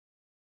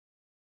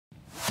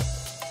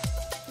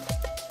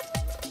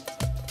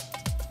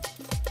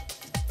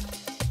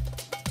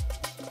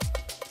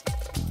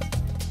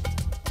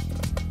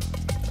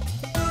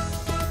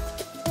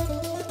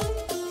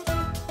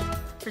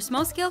For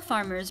small-scale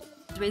farmers,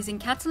 raising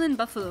cattle and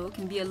buffalo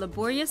can be a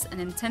laborious and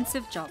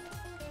intensive job,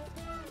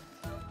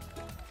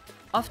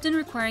 often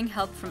requiring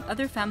help from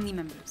other family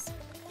members.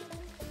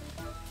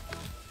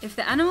 If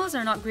the animals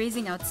are not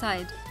grazing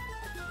outside,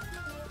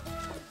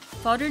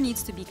 fodder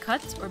needs to be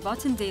cut or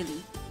bought in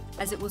daily,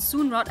 as it will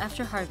soon rot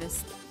after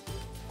harvest,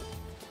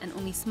 and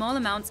only small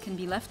amounts can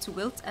be left to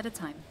wilt at a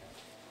time.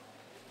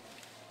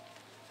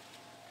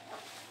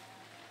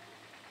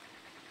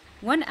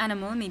 One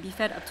animal may be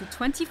fed up to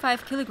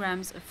 25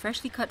 kilograms of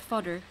freshly cut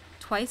fodder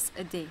twice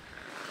a day.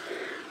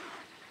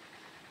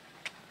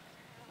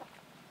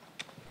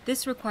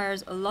 This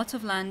requires a lot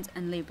of land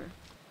and labor.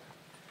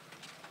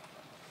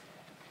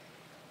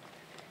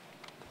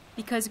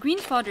 Because green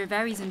fodder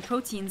varies in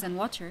proteins and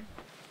water,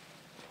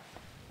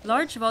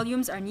 large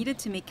volumes are needed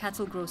to make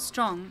cattle grow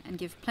strong and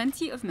give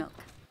plenty of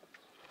milk.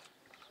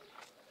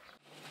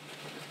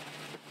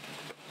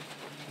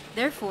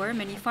 Therefore,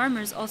 many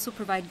farmers also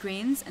provide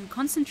grains and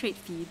concentrate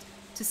feed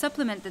to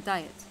supplement the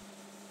diet.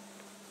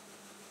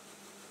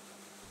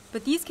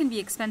 But these can be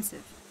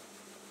expensive.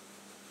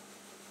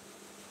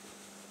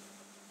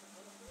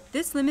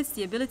 This limits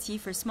the ability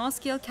for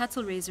small-scale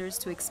cattle raisers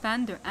to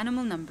expand their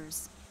animal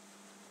numbers.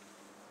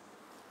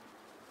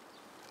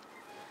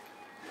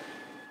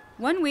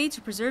 One way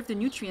to preserve the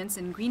nutrients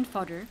in green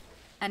fodder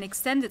and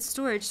extend its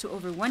storage to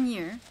over 1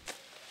 year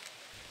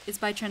is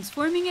by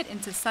transforming it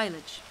into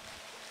silage.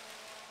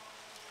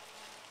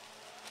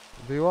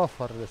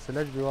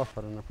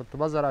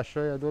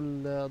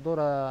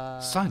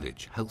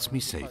 Silage helps me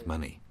save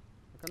money.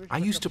 I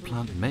used to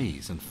plant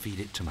maize and feed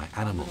it to my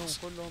animals,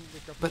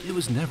 but it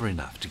was never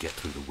enough to get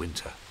through the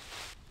winter.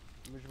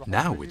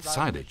 Now with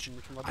silage,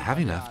 I have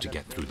enough to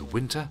get through the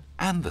winter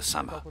and the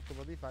summer.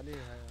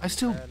 I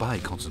still buy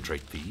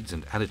concentrate feeds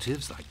and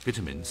additives like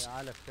vitamins,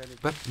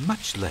 but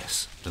much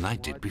less than I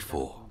did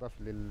before.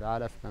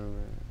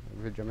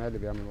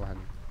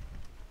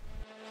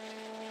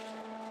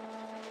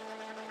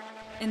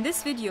 In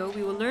this video,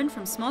 we will learn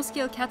from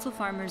small-scale cattle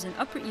farmers in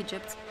Upper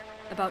Egypt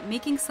about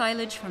making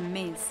silage from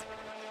maize.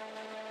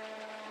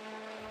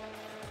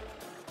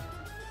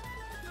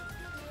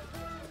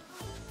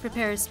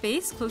 Prepare a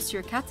space close to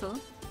your cattle,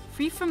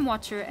 free from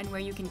water and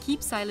where you can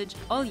keep silage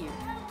all year.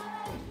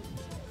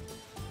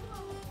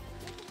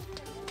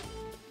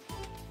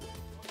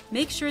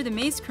 Make sure the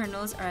maize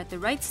kernels are at the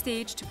right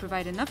stage to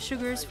provide enough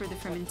sugars for the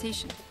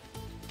fermentation.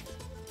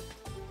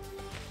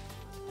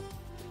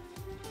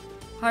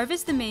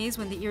 Harvest the maize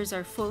when the ears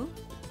are full,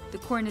 the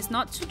corn is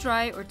not too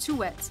dry or too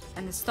wet,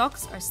 and the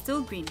stalks are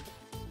still green.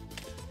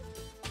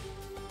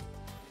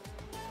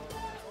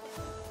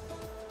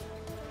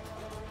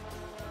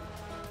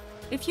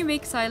 If you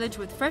make silage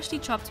with freshly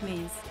chopped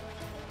maize,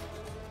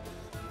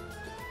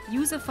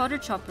 use a fodder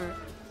chopper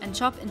and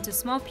chop into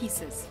small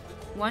pieces,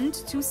 1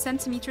 to 2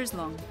 centimeters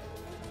long.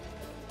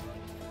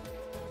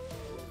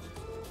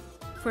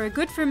 For a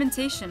good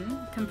fermentation,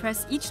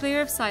 compress each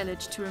layer of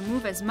silage to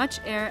remove as much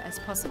air as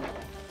possible.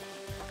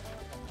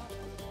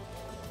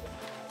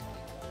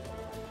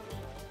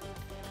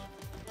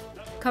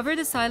 Cover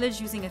the silage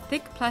using a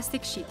thick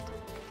plastic sheet.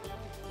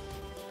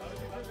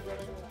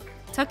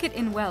 Tuck it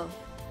in well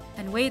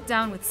and weigh it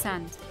down with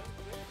sand.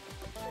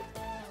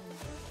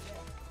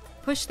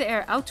 Push the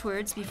air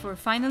outwards before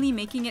finally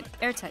making it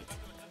airtight.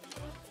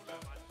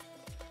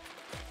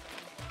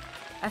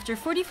 After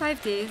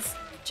 45 days,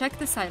 check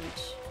the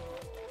silage.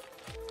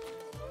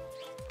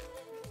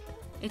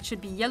 It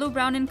should be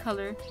yellow-brown in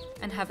color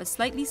and have a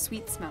slightly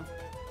sweet smell.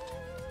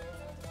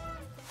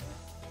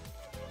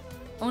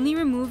 Only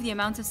remove the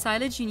amount of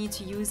silage you need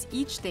to use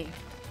each day.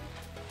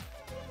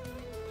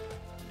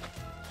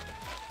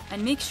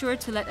 And make sure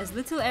to let as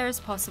little air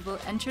as possible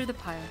enter the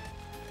pile.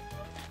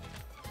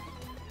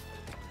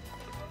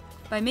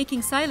 By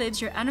making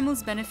silage, your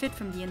animals benefit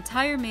from the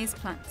entire maize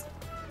plant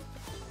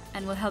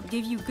and will help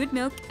give you good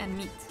milk and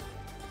meat.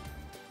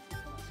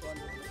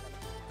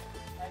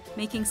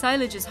 Making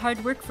silage is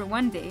hard work for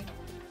one day,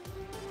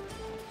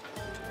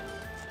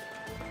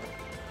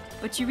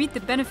 but you reap the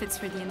benefits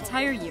for the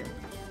entire year.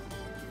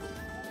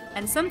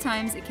 And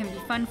sometimes it can be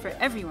fun for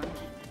everyone.